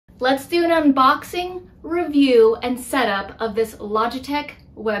let's do an unboxing, review, and setup of this Logitech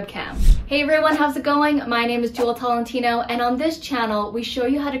webcam. Hey everyone, how's it going? My name is Tolentino, and on this channel, we show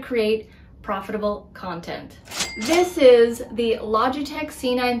you how to create profitable content. This is the Logitech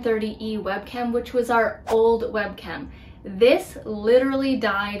C930E webcam, which was our old webcam. This literally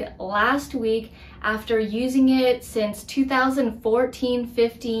died last week after using it since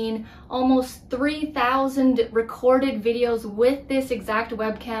 2014-15, almost 3,000 recorded videos with this exact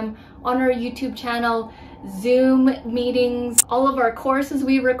webcam on our YouTube channel, Zoom meetings, all of our courses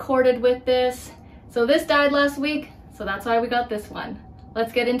we recorded with this. So this died last week, so that's why we got this one.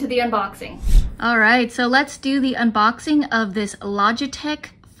 Let's get into the unboxing. All right, so let's do the unboxing of this Logitech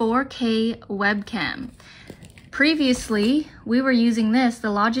 4K webcam. Previously, we were using this, the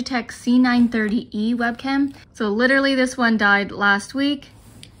Logitech C930E webcam. So literally this one died last week,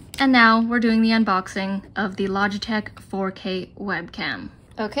 and now we're doing the unboxing of the Logitech 4K webcam.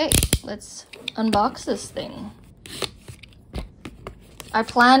 Okay, let's unbox this thing. I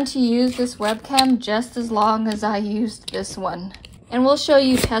plan to use this webcam just as long as I used this one. And we'll show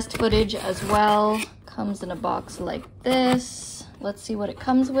you test footage as well. Comes in a box like this. Let's see what it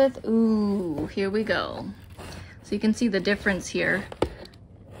comes with. Ooh, here we go. So you can see the difference here.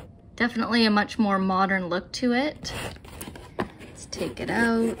 Definitely a much more modern look to it. Let's take it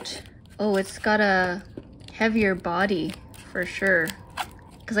out. Oh, it's got a heavier body for sure.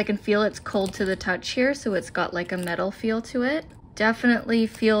 Because I can feel it's cold to the touch here, so it's got like a metal feel to it. Definitely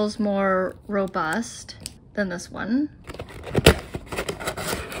feels more robust than this one.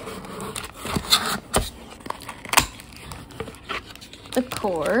 The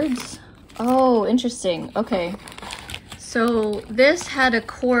cords. Oh, interesting. Okay. So this had a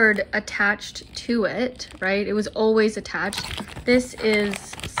cord attached to it, right? It was always attached. This is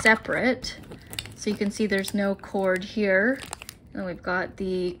separate. So you can see there's no cord here. And we've got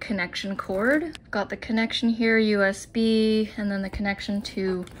the connection cord. Got the connection here, USB, and then the connection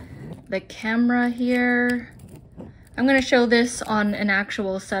to the camera here. I'm gonna show this on an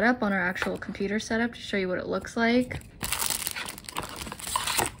actual setup, on our actual computer setup, to show you what it looks like.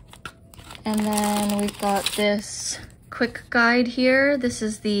 And then we've got this quick guide here. This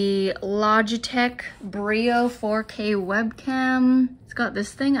is the Logitech Brio 4K webcam. It's got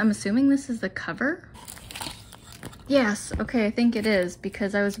this thing. I'm assuming this is the cover. Yes, okay, I think it is,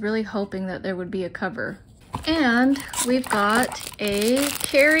 because I was really hoping that there would be a cover. And we've got a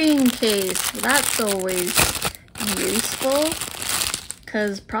carrying case. That's always useful,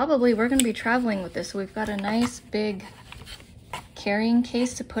 because probably we're gonna be traveling with this. So we've got a nice big carrying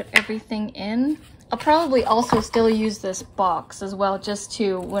case to put everything in. I'll probably also still use this box as well, just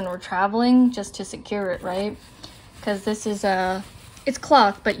to, when we're traveling, just to secure it, right? Because this is it's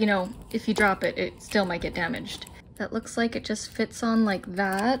cloth, but you know, if you drop it, it still might get damaged. That looks like it just fits on like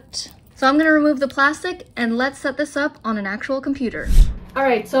that. So I'm gonna remove the plastic and let's set this up on an actual computer. All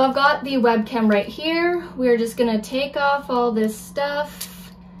right, so I've got the webcam right here. We're just gonna take off all this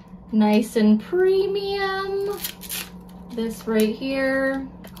stuff, nice and premium. This right here.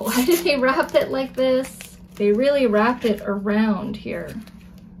 Why did they wrap it like this? They really wrapped it around here,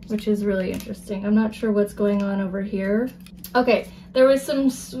 which is really interesting. I'm not sure what's going on over here. Okay, there was some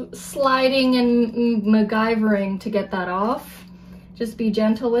sliding and MacGyvering to get that off. Just be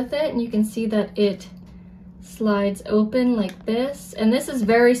gentle with it, and you can see that it slides open like this. And this is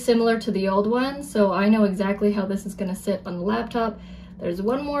very similar to the old one, so I know exactly how this is gonna sit on the laptop. There's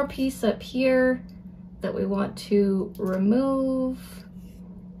one more piece up here that we want to remove,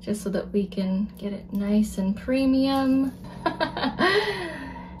 just so that we can get it nice and premium.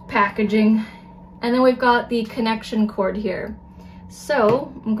 Packaging. And then we've got the connection cord here.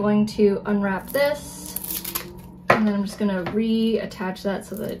 So I'm going to unwrap this, and then I'm just gonna reattach that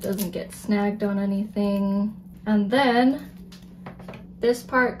so that it doesn't get snagged on anything. And then this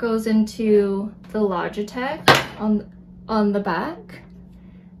part goes into the Logitech on the back,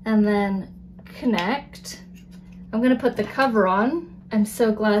 and then connect. I'm gonna put the cover on. I'm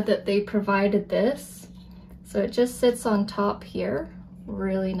so glad that they provided this. So it just sits on top here,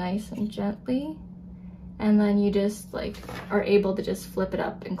 really nice and gently. And then you just like are able to just flip it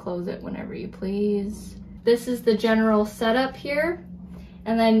up and close it whenever you please. This is the general setup here.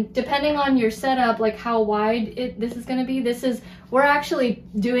 And then depending on your setup, like how wide this is gonna be, we're actually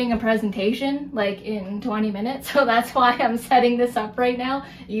doing a presentation like in 20 minutes. So that's why I'm setting this up right now.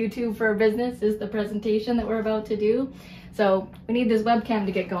 YouTube for Business is the presentation that we're about to do. So we need this webcam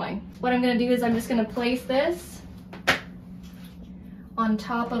to get going. What I'm gonna do is I'm just gonna place this on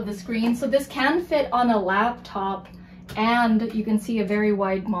top of the screen. So this can fit on a laptop, and you can see a very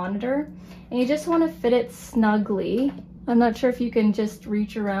wide monitor. And you just wanna fit it snugly I'm not sure if you can just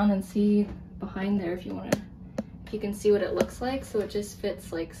reach around and see behind there if you want to, if you can see what it looks like. So it just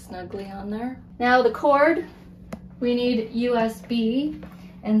fits like snugly on there. Now the cord, we need USB.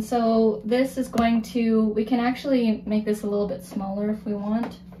 And so this is going to, we can actually make this a little bit smaller if we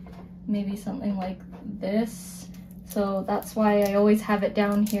want. Maybe something like this. So that's why I always have it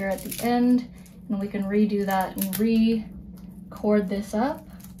down here at the end. And we can redo that and re-cord this up.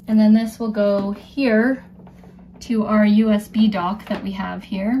 And then this will go here to our USB dock that we have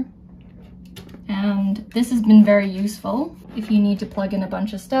here. And this has been very useful if you need to plug in a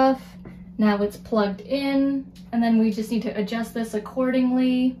bunch of stuff. Now it's plugged in, and then we just need to adjust this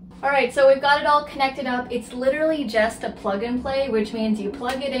accordingly. All right, so we've got it all connected up. It's literally just a plug and play, which means you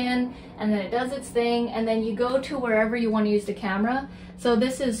plug it in and then it does its thing, and then you go to wherever you want to use the camera. So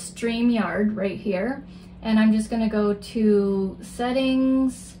this is StreamYard right here. And I'm just gonna go to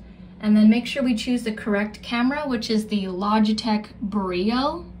settings and then make sure we choose the correct camera, which is the Logitech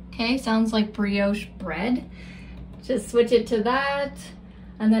Brio. Okay, sounds like brioche bread. Just switch it to that.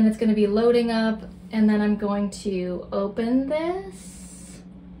 And then it's gonna be loading up, and then I'm going to open this.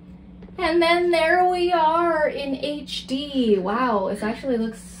 And then there we are in HD. Wow, it actually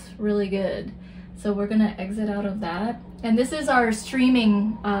looks really good. So we're gonna exit out of that. And this is our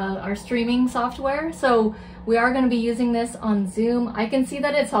streaming software. So we are gonna be using this on Zoom. I can see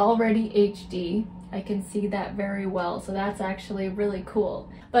that it's already HD. I can see that very well. So that's actually really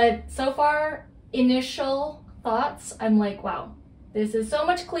cool. But so far, initial thoughts, I'm like, wow. This is so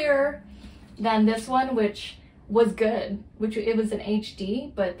much clearer than this one, which was good, which it was an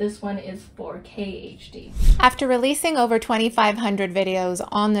HD, but this one is 4K HD. After releasing over 2,500 videos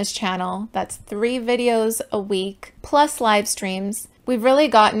on this channel, that's 3 videos a week, plus live streams, we've really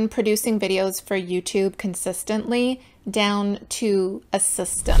gotten producing videos for YouTube consistently down to a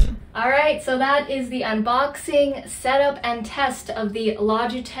system. All right, so that is the unboxing, setup, and test of the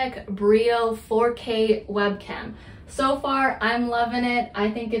Logitech Brio 4K webcam. So far, I'm loving it. I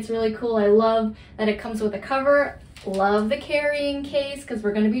think it's really cool. I love that it comes with a cover. Love the carrying case because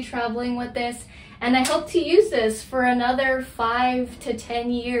we're going to be traveling with this. And I hope to use this for another 5 to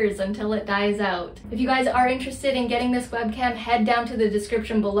 10 years until it dies out. If you guys are interested in getting this webcam, head down to the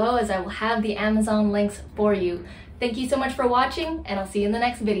description below as I will have the Amazon links for you. Thank you so much for watching, and I'll see you in the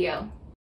next video.